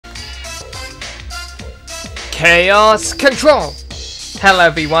Chaos Control! Hello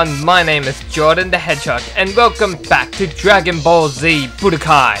everyone, my name is Jordan the Hedgehog and welcome back to Dragon Ball Z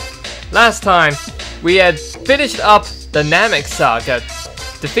Budokai. Last time, we had finished up the Namek Saga,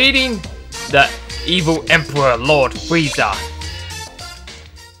 defeating the evil Emperor Lord Frieza.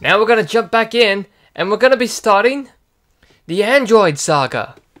 Now we're gonna jump back in and we're gonna be starting the Android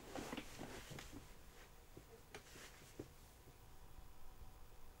Saga. "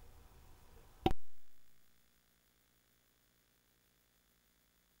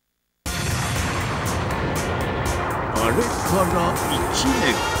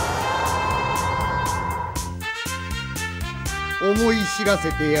思い知ら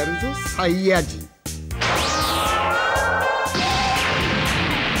せてやるぞ、サイヤ人。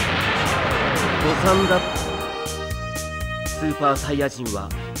誤算だ。スーパーサイヤ人は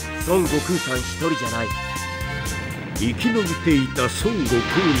孫悟空さん一人じゃない。生き延びていた孫悟空のこ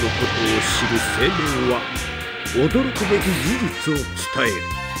とを知る青年は驚くべき事実を伝える。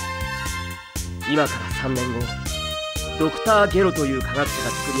今から3年後、ドクターゲロという科学者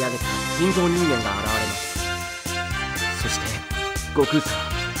が作り上げた人造人間が現れます。そして悟空さ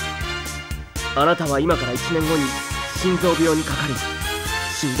ん、あなたは今から1年後に心臓病にかかり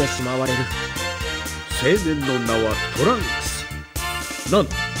死んでしまわれる。青年の名はトランクス。なん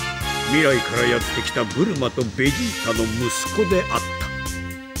と未来からやってきたブルマとベジータの息子であった。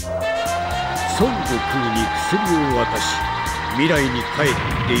孫悟空に薬を渡し未来に帰っ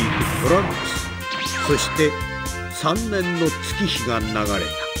ていくトランクス。そして3年の月日が流れ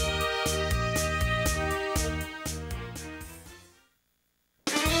た。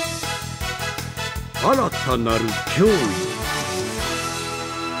新たなる脅威。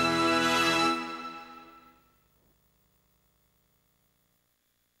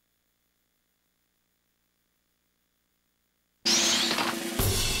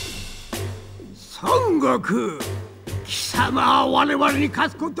孫悟空、貴様は我々に勝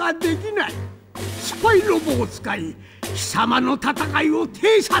つことはできない。スパイロボを使い貴様の戦いを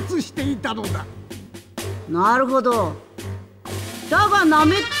偵察していたのだ。なるほど。だがナ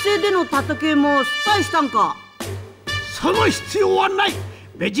メック星での戦いも失敗したんか。その必要はない。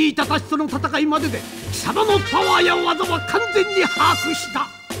ベジータたちとの戦いまでで貴様のパワーや技は完全に把握した。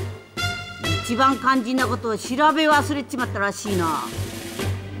一番肝心なことを調べ忘れちまったらしいな。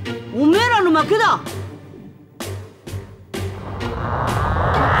おめえらの負けだ。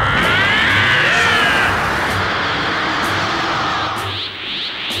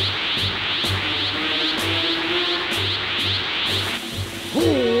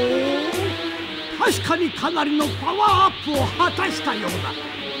確かにかなりのパワーアップを果たしたようだ。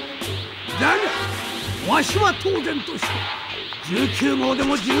だがわしは当然として19号で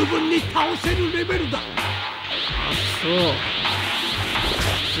も十分に倒せるレベルだ。あ、そう。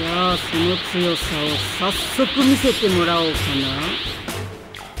じゃあその強さを早速見せてもらおうか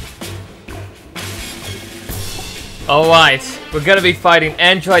な。 Alright, we're gonna be fighting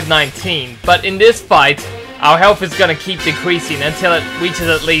Android 19, but in this fight, our health is gonna keep decreasing until it reaches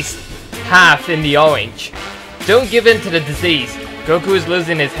at least half in the orange. Don't give in to the disease. Goku is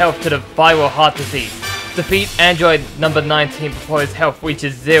losing his health to the viral heart disease. Defeat Android number 19 before his health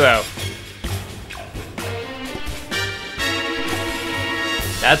reaches 0.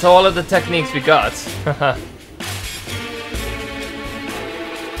 That's all of the techniques we got.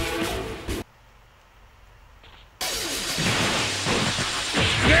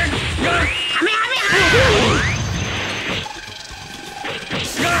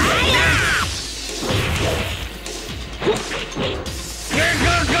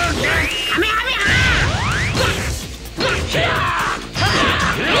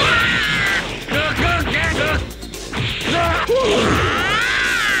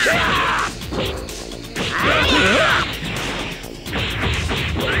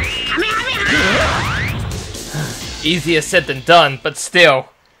 Easier said than done, but still.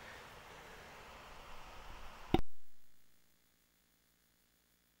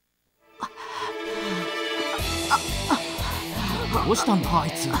 どうしたんだあ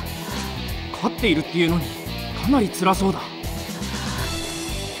いつ。勝っているっていうのにかなり辛そうだ。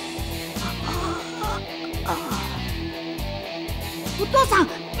お父さん、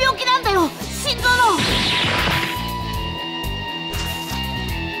病気なんだよ、心臓の。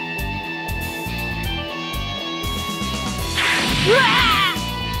うわ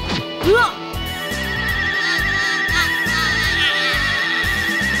っ、うわっ、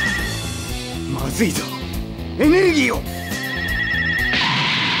まずいぞ、エネルギーを。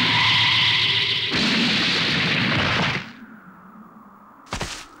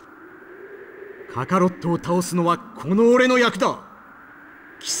カカロットを倒すのはこの俺の役だ。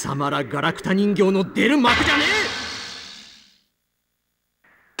貴様らガラクタ人形の出る幕じゃねえ!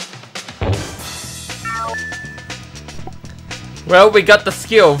 Well, we got the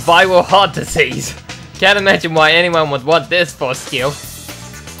skill, viral heart disease. Can't imagine why anyone would want this for a skill.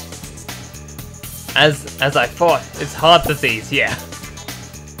 As I thought, it's heart disease, yeah.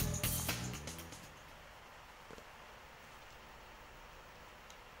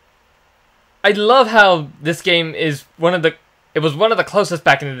 I love how this game is it was one of the closest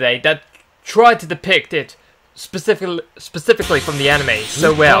back in the day that tried to depict it specifically from the anime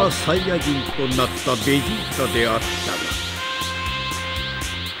so well. サイヤ人となったベジータであっ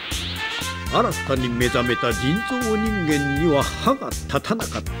たが、新たに目覚めた人造人間には歯が立たな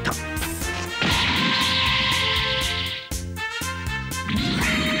かった。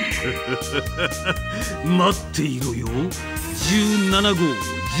待っていろよ、17号、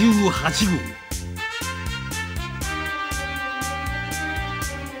18号。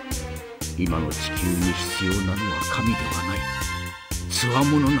今の地球に必要なのは神ではない、つわ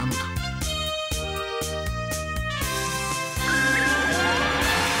ものなのだ。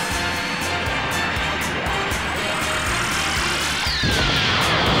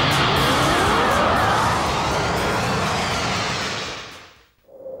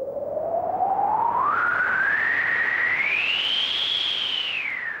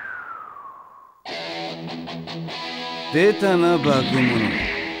出たな化け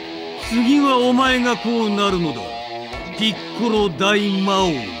物。次はお前がこうなるのだ、ピッコロ大魔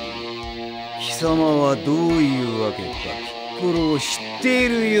王。貴様はどういうわけかピッコロを知ってい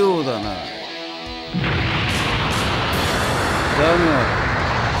るようだな。だが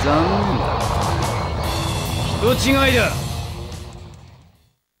残念だ、人違いだ。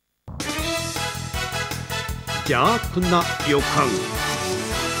邪悪な予感。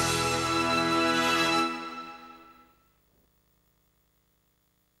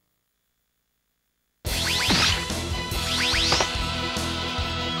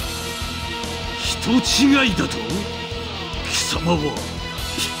人違いだと？貴様は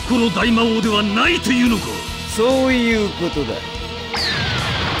ピッコロ大魔王ではないというのか？そういうことだ。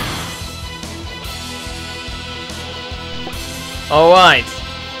Alright,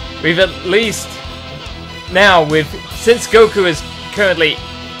 we've at least now since Goku is currently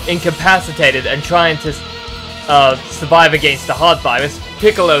incapacitated and trying to survive against the heart virus,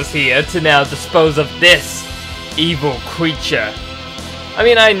 Piccolo's here to now dispose of this evil creature. I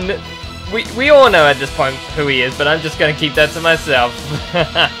mean, we all know at this point who he is, but I'm just gonna keep that to myself.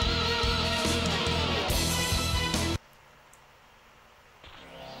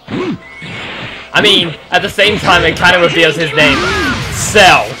 I mean, at the same time, it kind of reveals his name.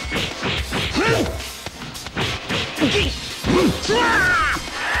 Cell.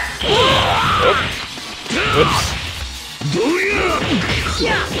 Oops.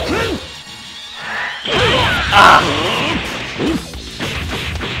 Ah!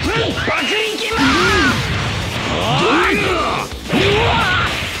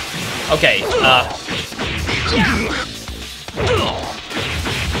 Okay,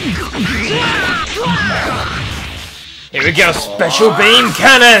 here we go, special beam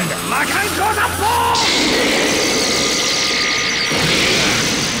cannon!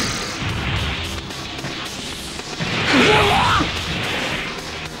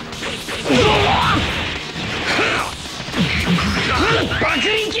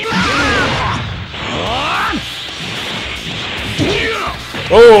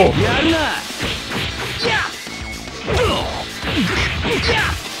 Oh!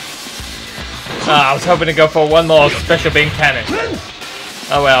 I was hoping to go for one more special beam cannon.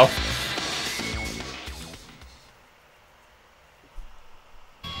 Oh well.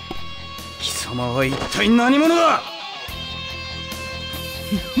 貴様は一体何者だ？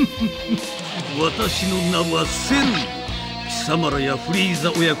私の名はセル。貴様らやフリー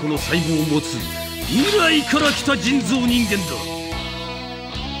ザ親子の細胞を持つ未来から来た人造人間だ。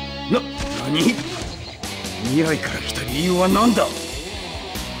何？未来から来た理由は何だ？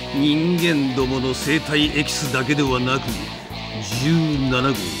人間どもの生体エキスだけではなく17号、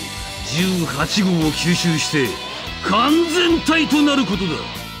18号を吸収して完全体となることだ。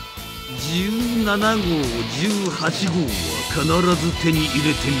17号、18号は必ず手に入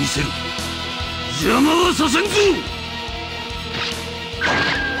れてみせる。邪魔はさせんぞ。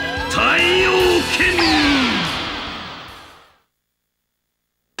太陽剣。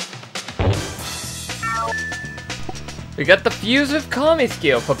We got the fuse with Kami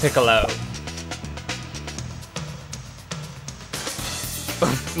skill for Piccolo.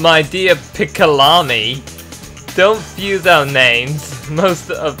 My dear Piccolami, don't fuse our names.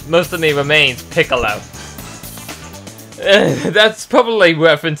 Most of me remains Piccolo. That's probably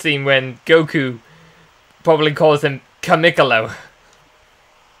referencing when Goku probably calls him Kamikalo.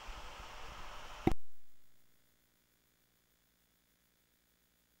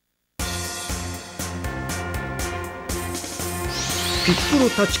ピッコロ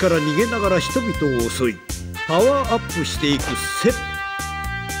たちから逃げながら人々を襲いパワーアップしていくセル。す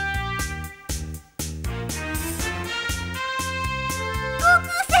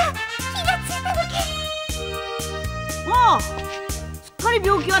っかり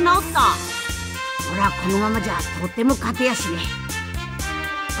病気は治った。ほらこのままじゃとても勝てやしね。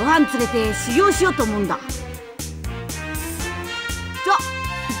ご飯連れて修行しようと思うんだ。じゃあ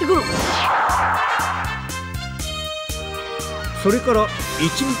行ってくる。それから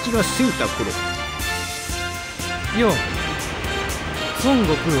一日が過ぎた頃、よう、孫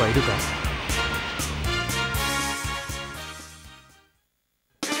悟空はいるか？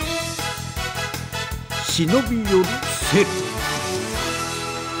忍び寄るセル。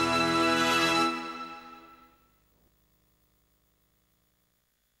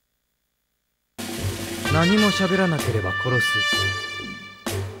何も喋らなければ殺す。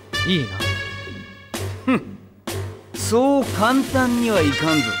いいな。ふん、そう簡単にはい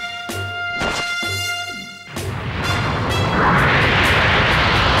かんぞ。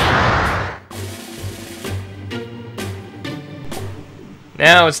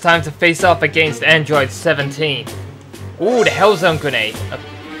Now it's time to face off against Android 17. Ooh, the Hellzone Grenade.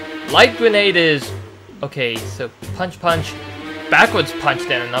 Light Grenade is... Okay, so punch, backwards punch,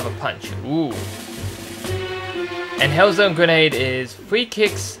 then another punch. Ooh. And Hellzone Grenade is 3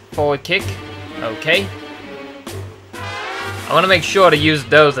 kicks, forward kick. Okay. I want to make sure to use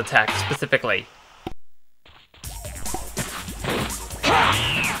those attacks specifically.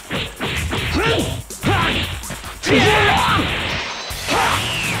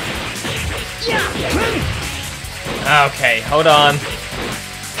 Okay, hold on.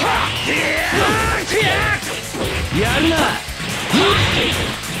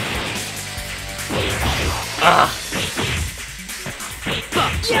 Ah.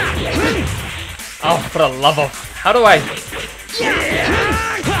 Oh, for the love of... How do I...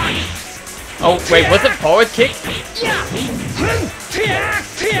 Oh, wait, was it forward kick?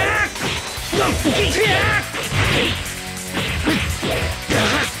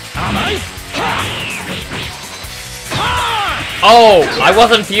 Oh, I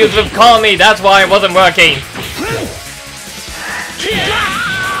wasn't fused with Kami, that's why it wasn't working.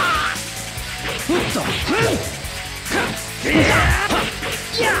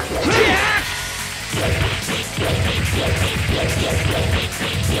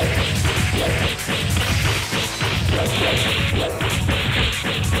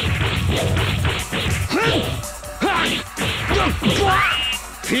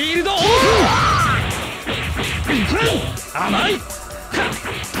 Field open!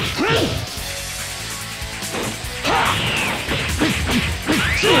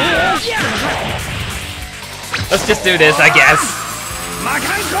 Let's just do this, I guess.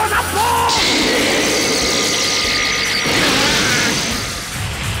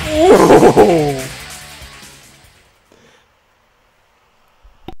 Ooh.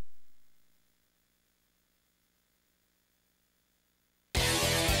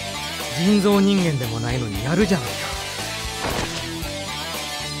人造人間でもないのにやるじゃないか。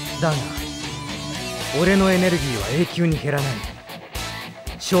だが俺のエネルギーは永久に減らない。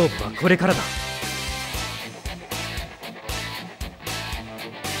勝負はこれからだ。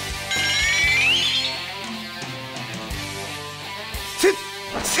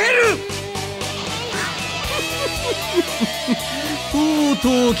セルとう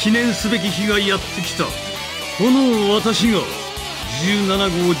とう記念すべき日がやってきた。この私が17号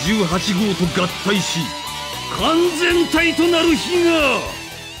18号と合体し完全体となる日が。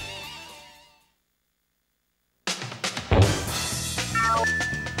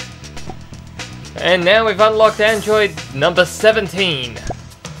And now we've unlocked Android number 17.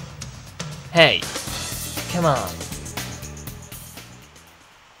 Hey, come on.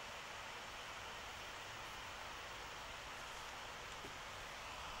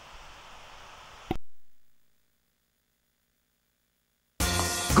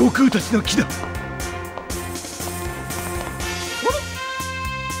悟空たちの木だ。やっ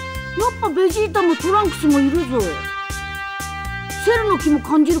ぱベジータもトランクスもいるぞ。セルの木も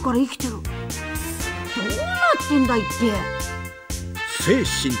感じるから生きてる。どうなってんだいって。精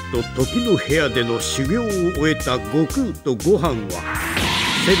神と時の部屋での修行を終えた悟空とご飯は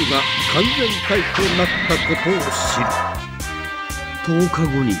セルが完全体となったことを知る。10日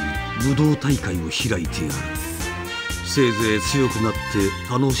後に武道大会を開いてやる。せいぜい強くなって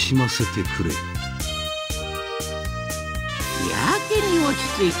楽しませてくれ。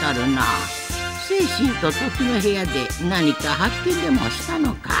ついとるな。精神と時の部屋で何か発見でもした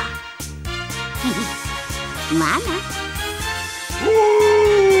のか。まあな。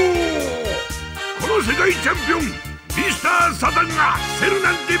この世界チャンピオンミスター・サタンがセル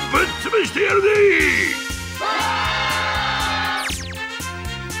なんてぶっ潰してやるぜ。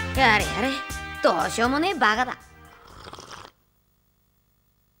やれやれ、どうしようもねえバカだ。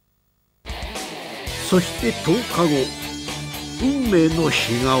そして10日後、運命の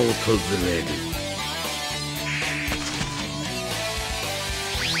日が訪れる。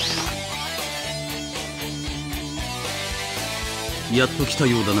やっと来た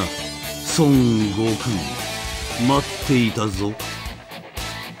ようだな、孫悟空。待っていたぞ。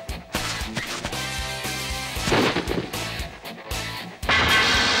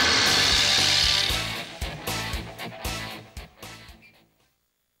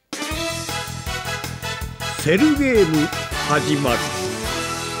セルゲーム始まる。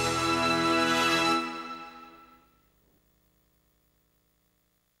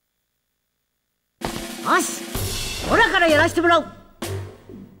よし、オラからやらせてもらう。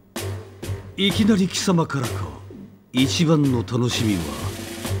いきなり貴様からか。一番の楽しみは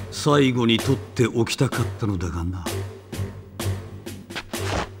最後に取っておきたかったのだがな。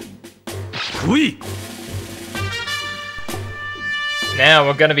来い。 Now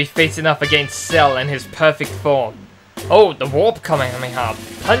we're gonna be facing up against Cell in his perfect form. Oh, the warp Kamehameha.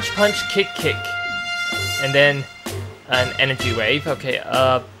 Punch, punch, kick, kick. And then an energy wave. Okay,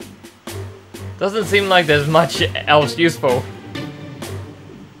 doesn't seem like there's much else useful.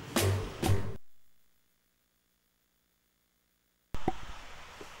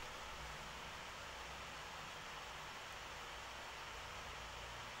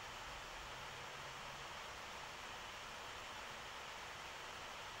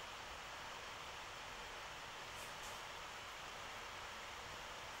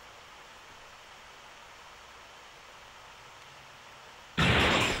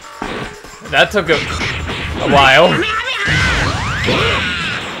 That took a while.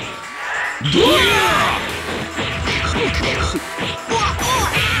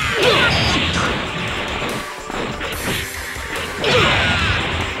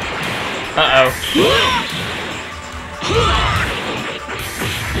 Uh-oh.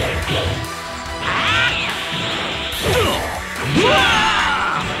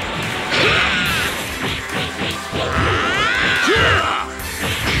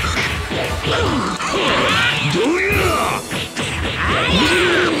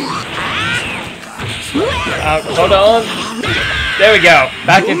 Hold on. There we go.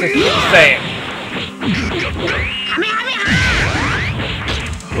 Back into Super Saiyan.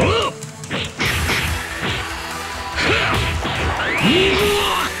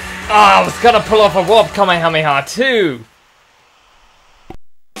 I was gonna pull off a warp Kamehameha too.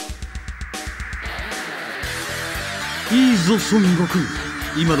 いいぞ孫悟空。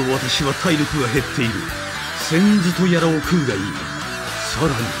今の私は体力が減っている。先頭とやらを食うがいい。さら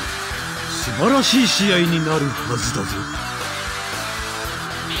に素晴らしい試合になるはずだぞ。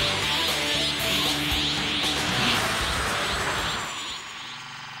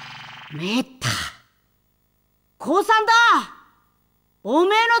めった降参だ。お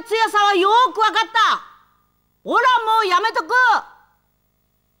めえの強さはよーくわかった。おらもうやめとく。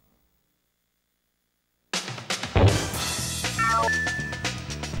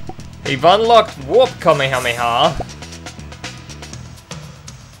We've unlocked Warp Kamehameha.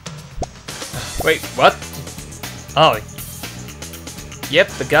 Wait, what? Oh. Yep,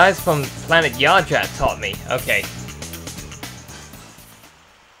 the guys from Planet Yardrat taught me. Okay.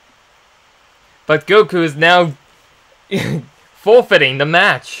 But Goku is now forfeiting the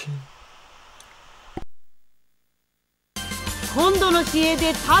match. 今度の試合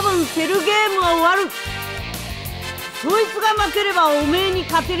で多分セルゲームは終わる。そいつが負ければおめえに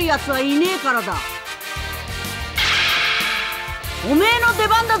勝てるやつはいねえからだ。おめえの出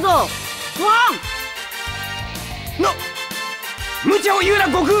番だぞ、ファン。無茶を言うな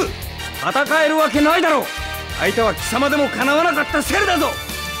悟空。戦えるわけないだろう。相手は貴様でもかなわなかったセルだぞ。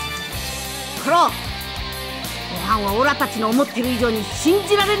クロ、ファンはオラたちの思ってる以上に信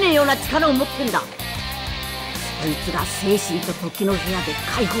じられねえような力を持ってんだ。そいつが精神と時の部屋で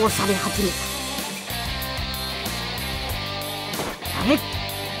解放され始めた。あれ、フ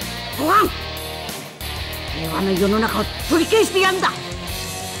ァン、平和の世の中を取り返してやんだ。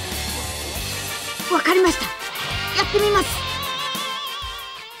わかりました、やってみます。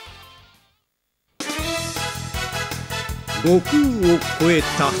悟空を超え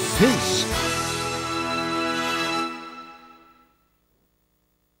た戦士。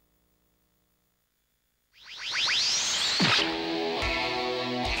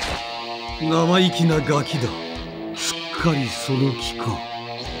生意気なガキだ。すっかりその気か。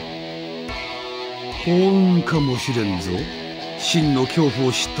幸運かもしれんぞ。真の恐怖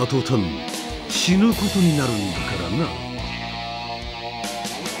を知った途端死ぬことになるんだからな。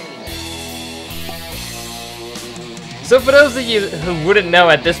So for those of you who wouldn't know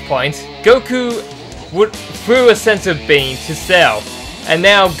at this point, Goku threw a sensor beam to Cell, and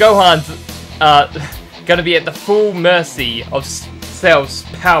now Gohan's gonna be at the full mercy of Cell's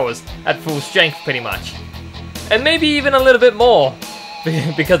powers at full strength pretty much. And maybe even a little bit more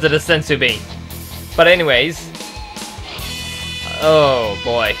because of the sensor beam. But anyways, oh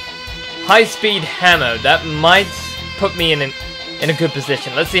boy. High speed hammer, that might put me in a good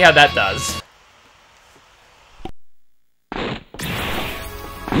position. Let's see how that does.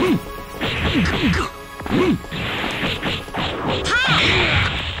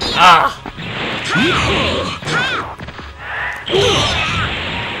 Ah!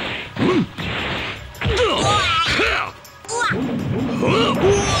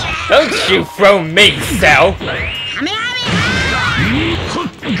 Don't you throw me, Cell!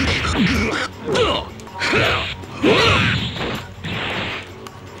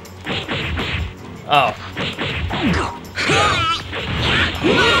 Oh.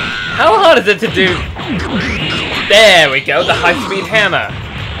 How hard is it to do? There we go, the high-speed hammer.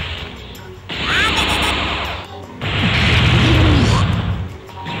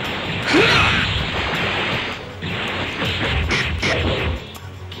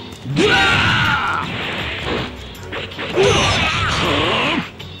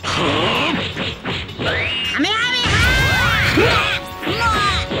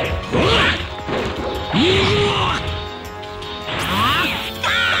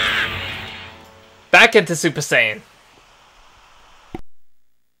 Back into Super Saiyan.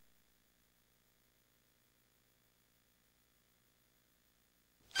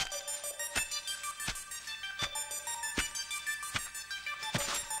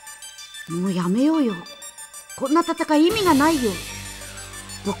 Mo yameyo yo. こんな戦い意味がないよ。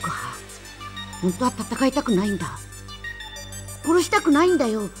僕は本当は戦いたくないんだ。殺したくないんだ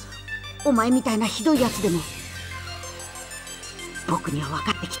よ。お前みたいなひどいやつでも。僕には分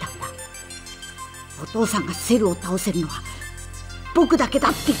かってきたんだ。お父さんがセルを倒せるのは僕だけだ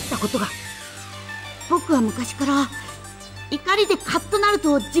って言ったことが。僕は昔から怒りでカッとなる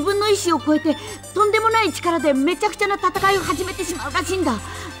と自分の意志を超えてとんでもない力でめちゃくちゃな戦いを始めてしまうらしいんだ。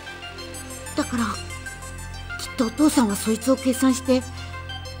だからきっとお父さんはそいつを計算して。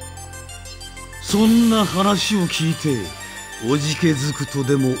そんな話を聞いておじけづくと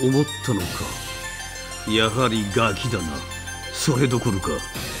でも思ったのか。やはりガキだな。それどころか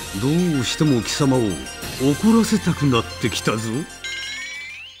どうしても貴様を怒らせたくなってきたぞ。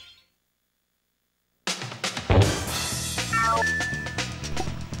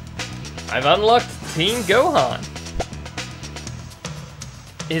I've unlocked Team Gohan.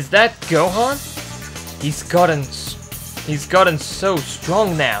 Is that Gohan? He's gotten so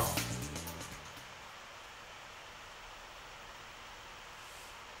strong now.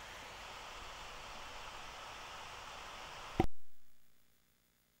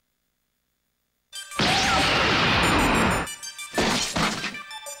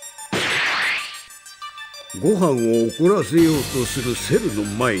 Gohan を怒らせようとするセルの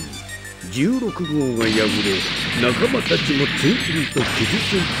前に16号が敗れ、仲間たちも次々と傷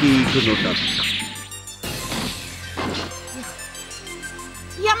ついていくのだった。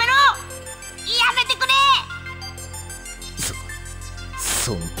やめろ！やめてくれ！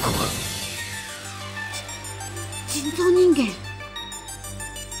孫悟飯。人造人間。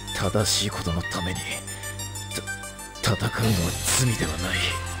正しいことのために戦うのは罪ではない。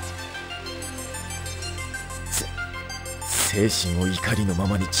精神を怒りのま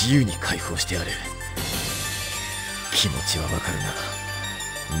まに自由に解放してやる。気持ちはわかる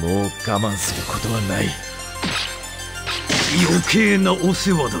な。もう我慢することはない。余計なお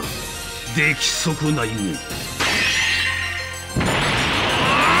世話だ。出来損ないも。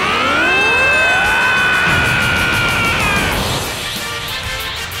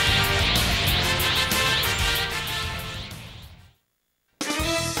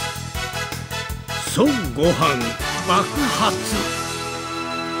孫悟飯爆発。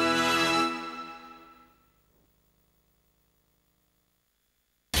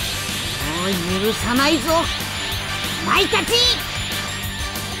もう許さないぞ、お前たち。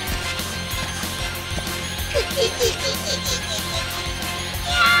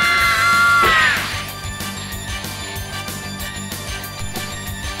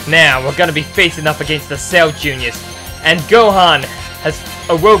Now we're gonna be facing up against the Cell Juniors, and Gohan has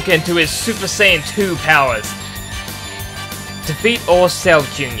awoken to his Super Saiyan 2 powers. Defeat all Cell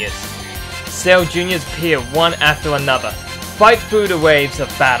Juniors. Cell Juniors appear one after another, fight through the waves of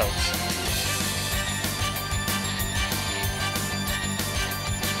battles.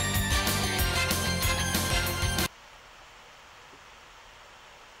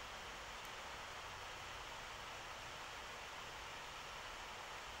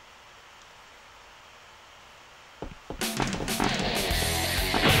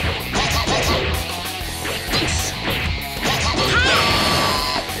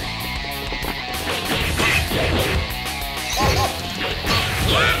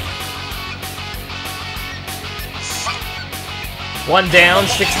 One down,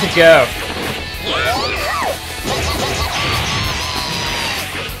 6 to go.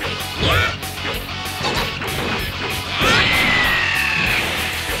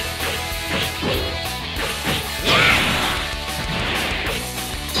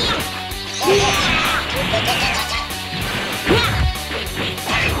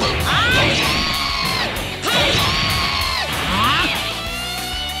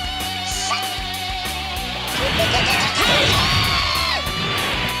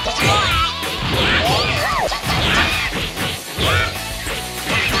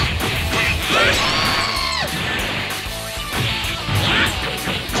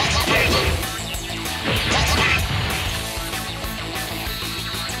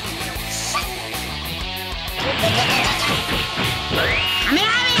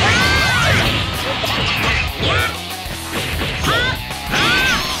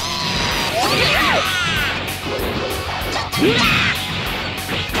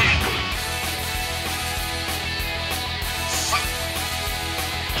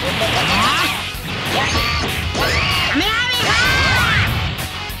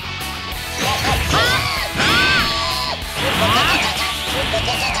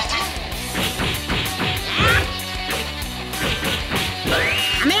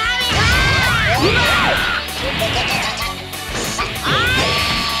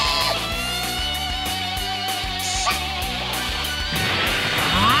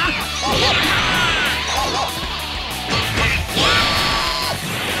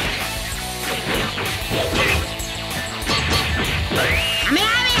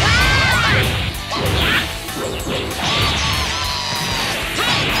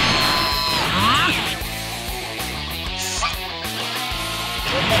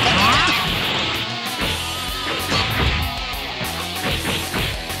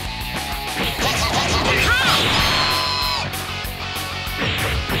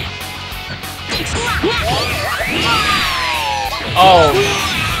 Oh,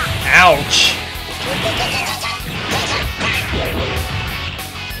 ouch.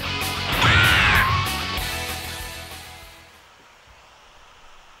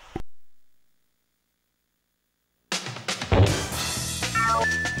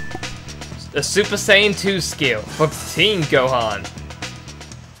 The Super Saiyan 2 skill for Team Gohan.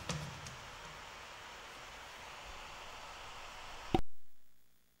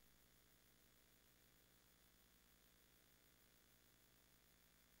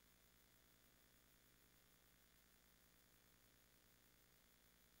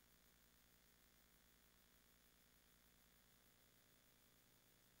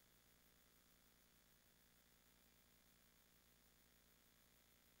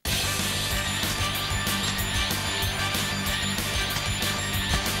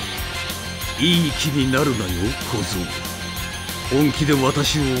いい気になるなよ小僧。本気で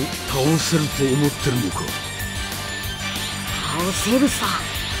私を倒せると思ってるのか。倒せるさ。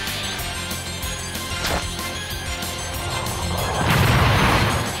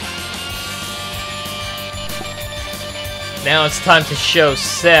Now it's time to show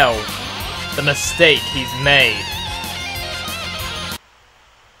Cell the mistake he's made.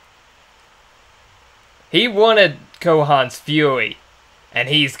 He wanted Gohan's fury, and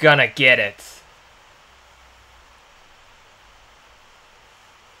he's gonna get it.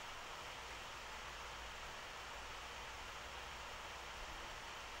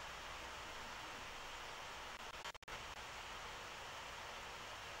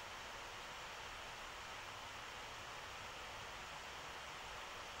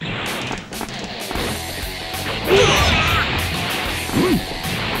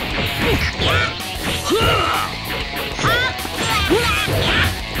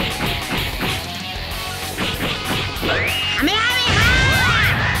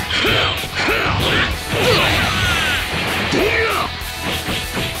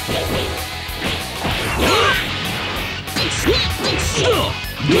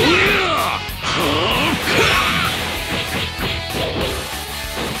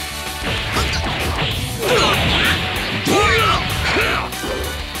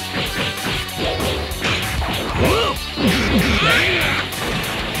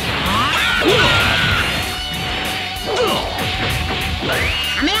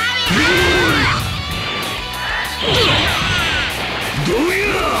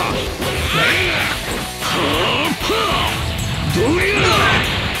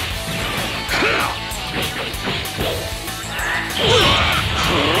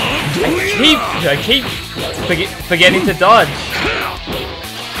 I keep forgetting to dodge.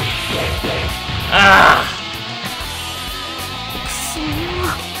 Ah!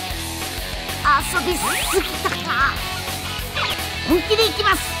 遊びすぎたか。本気で行き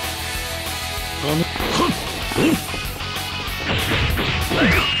ます。カメ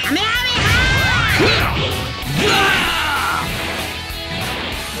ハメ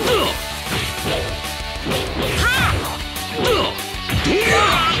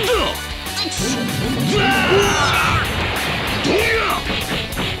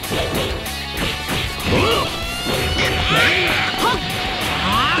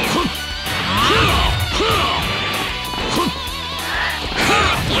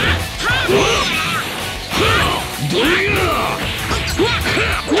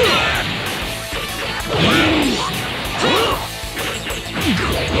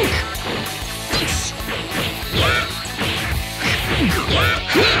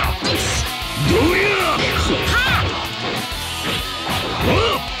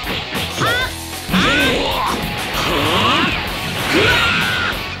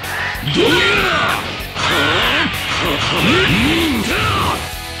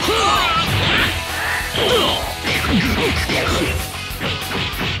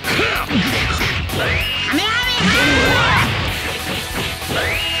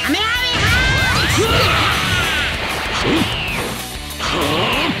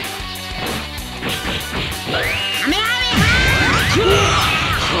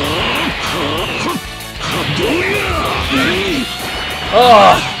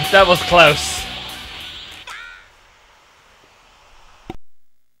Oh, that was close.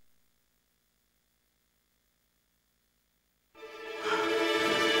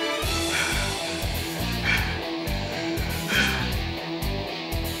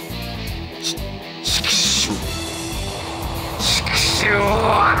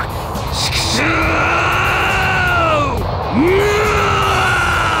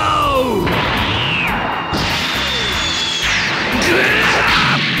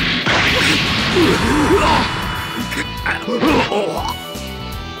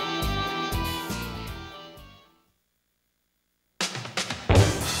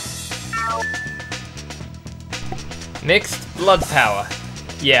 Mixed blood power.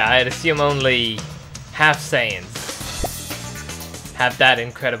 Yeah, I'd assume only half Saiyans have that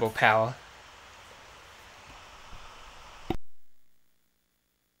incredible power.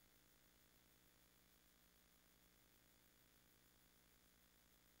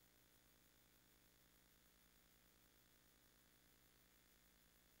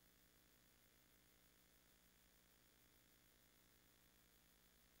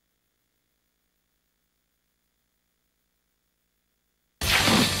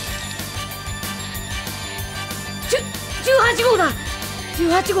 $18号だ。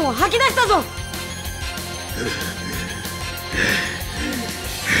18号吐き出したぞ。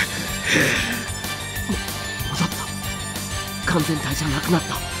戻った。完全体じゃなくなっ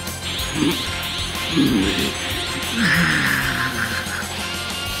た。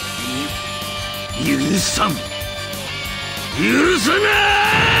許さん。許さない。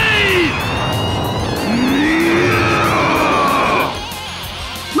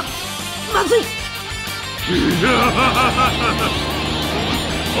まずい。あ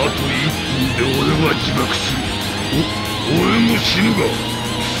と1分で俺は自爆する。俺も死ぬが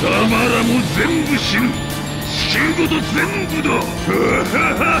貴様らも全部死ぬ。地球ごと全部だ。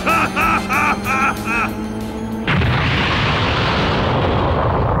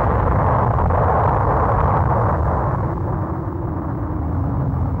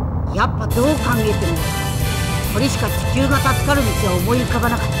やっぱどう考えてもこれしか地球が助かる道は思い浮かば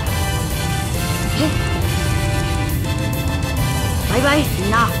なかった。バイバイみん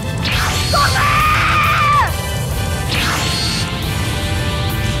な。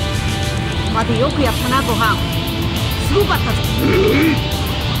までよくやったなご飯。すごかったぞ。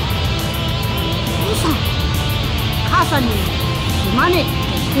父さん母さんにすまねえって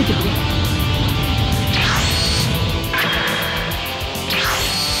言っててくれ。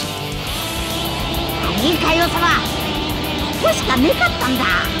いいかよ様、ここしかねかったんだ。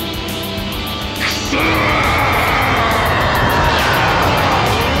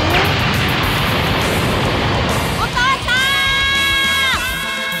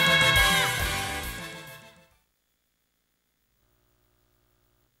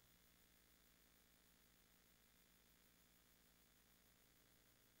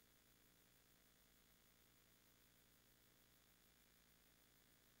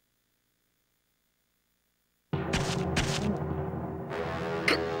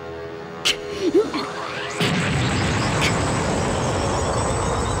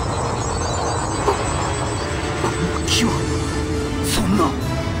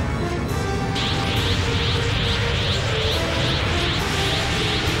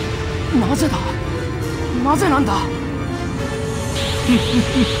ぜだ、なぜなんだ。私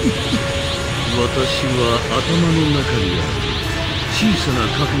は頭の中にある小さな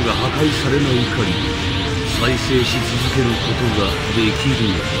核が破壊されない限り再生し続けることができる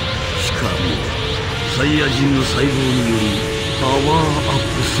のだ。しかもサイヤ人の細胞によりパワーアッ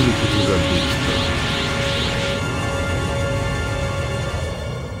プすることができ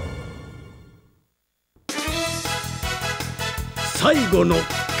た。最後の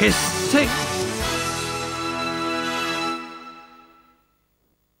決戦。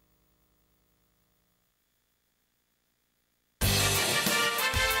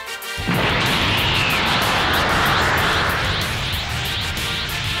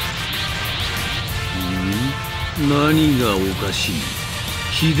何がおかしい？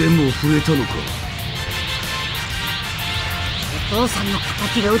気でも増えたのか？お父さんの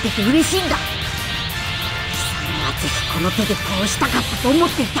敵が撃てて嬉しいんだ。貴様はぜひこの手で殺したかったと思っ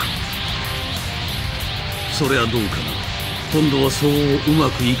ていた。それはどうかな。今度はそううま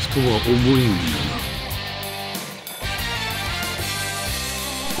くいくとは思えんよな。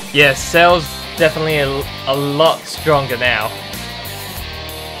Yeah, Cell's definitely a lot stronger now.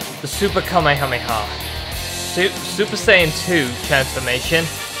 The Super Kamehameha. Super Saiyan 2 transformation,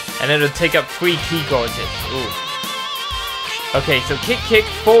 and it'll take up 3 key gorges. Ooh. Okay, so kick, kick,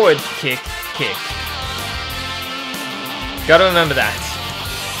 forward, kick, kick. Gotta remember that.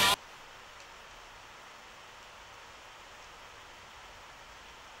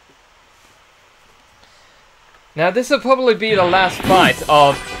 Now this will probably be the last fight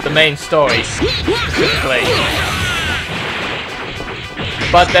of the main story, specifically.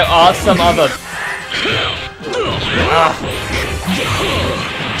 But there are some other...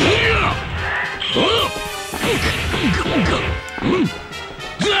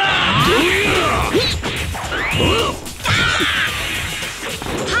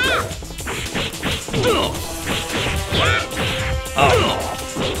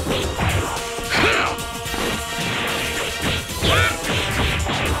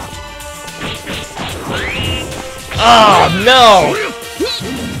 Oh no!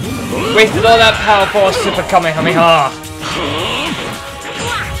 Wasted all that power for a Super Kamehameha!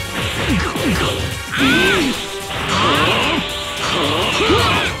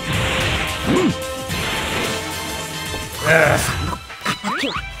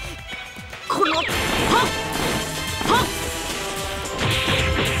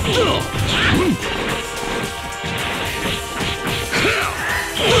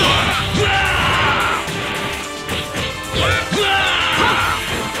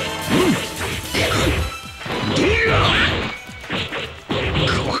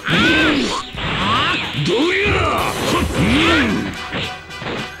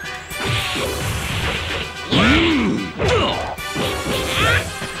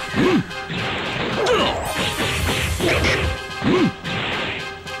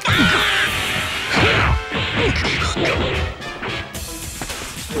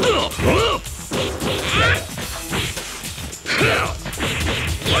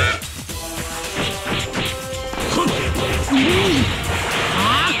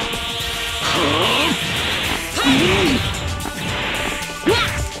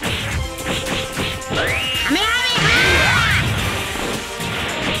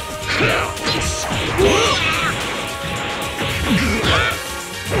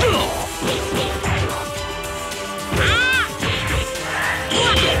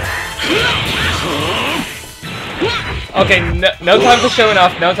 Okay, no time for showing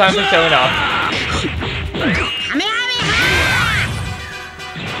off, no time for showing off.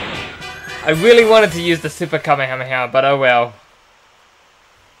 I really wanted to use the Super Kamehameha, but oh well.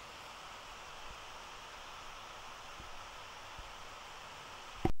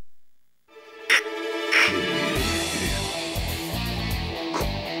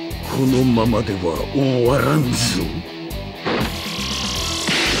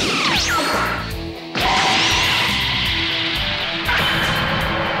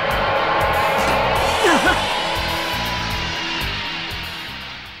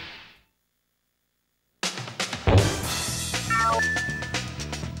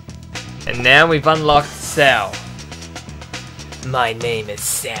 And now we've unlocked Cell. My name is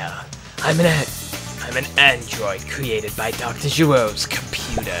Cell. I'm an android created by Dr. Giroux's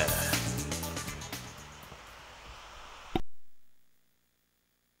computer.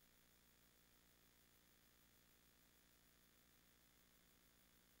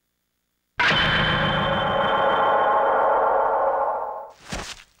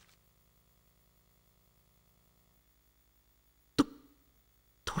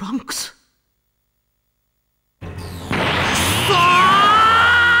 Trunks.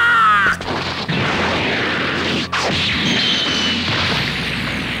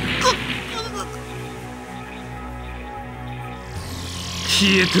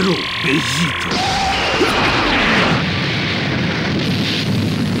 消えてろベジータ。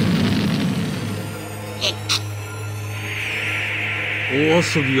お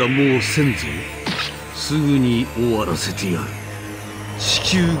遊びはもうせんぞ。すぐに終わらせてやる。地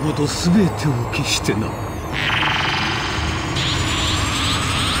球ごと全てを消してな。ど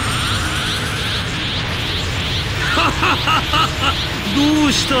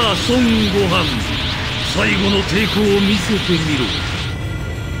うした孫悟飯、最後の抵抗を見せてみろ。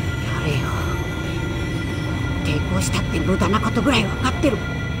やれよ、抵抗したって無駄なことぐらい分かってる。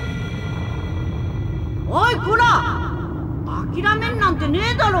おいこら、諦めんなんてね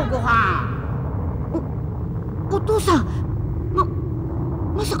えだろご飯。お父さん、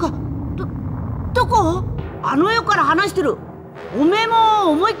まさかどこ？あの世から話してる。おめえ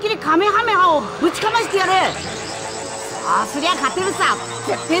も思いっきりカメハメハをぶちかましてやれ。さあすりゃ勝てるさ、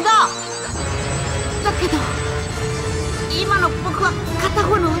絶対だ。だけど今の僕は片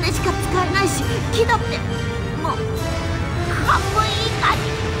方の腕しか使えないし、木だってもう半分以下に。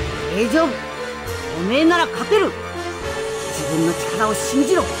大丈夫、おめえなら勝てる。自分の力を信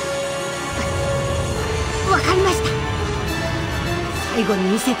じろ。わかりました。最後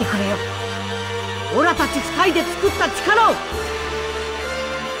に見せてくれよ、オラたち2人で作った力を。は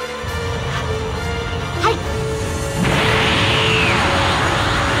い。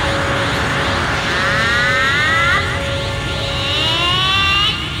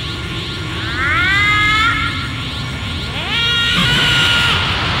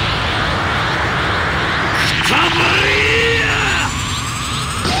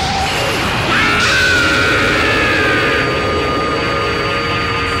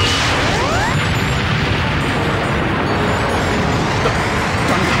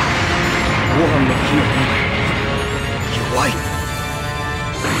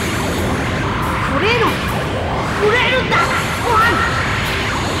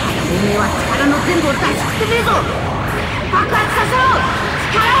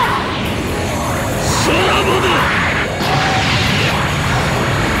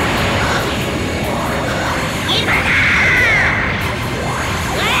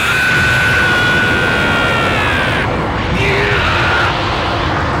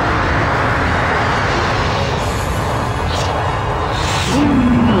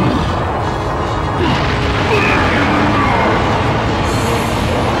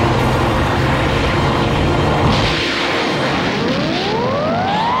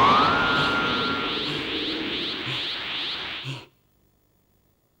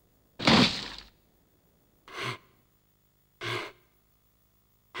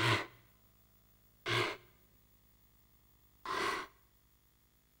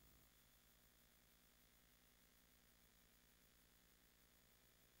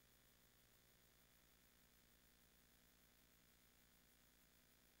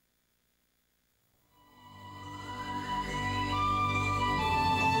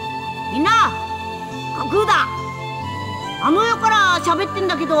みんな、架空だ。あの世から喋ってん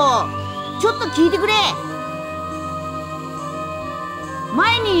だけど、ちょっと聞いてくれ。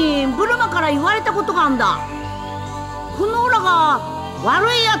前にブルマから言われたことがあんだ。このオラが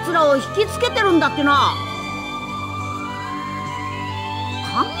悪いやつらを引きつけてるんだってな。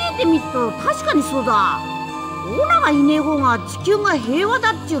考えてみると確かにそうだ。オラがいねえ方が地球が平和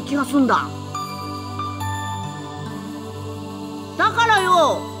だっちゅう気がすんだ。だから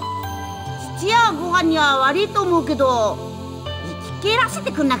よ、父やご飯には悪いと思うけど、生き切らせ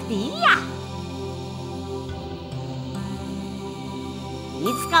てくんなくていいや。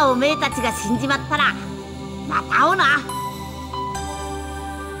いつかおめえたちが死んじまったらまた会おうな。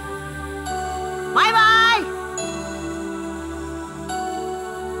バイバイ。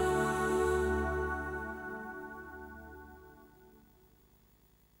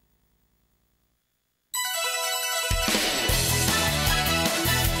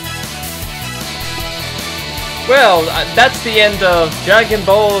Well, that's the end of Dragon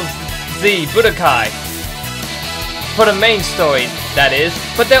Ball Z Budokai. For the main story, that is.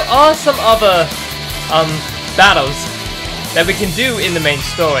 But there are some other battles that we can do in the main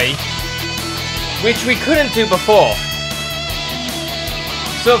story, which we couldn't do before.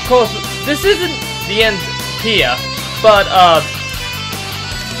 So of course, this isn't the end here, but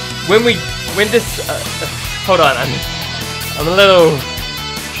when this hold on, I'm a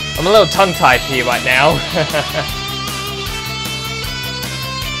little tongue-tied here right now.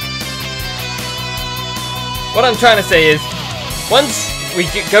 What I'm trying to say is, once we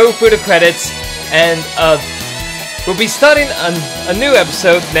go through the credits, and we'll be starting a new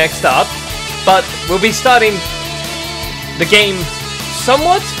episode next up, but we'll be starting the game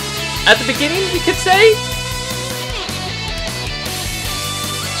somewhat at the beginning, we could say.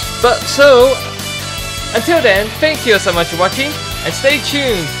 But so, until then, thank you so much for watching, and stay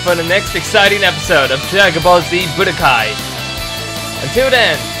tuned for the next exciting episode of Dragon Ball Z Budokai. Until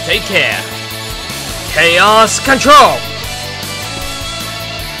then, take care. Chaos Control!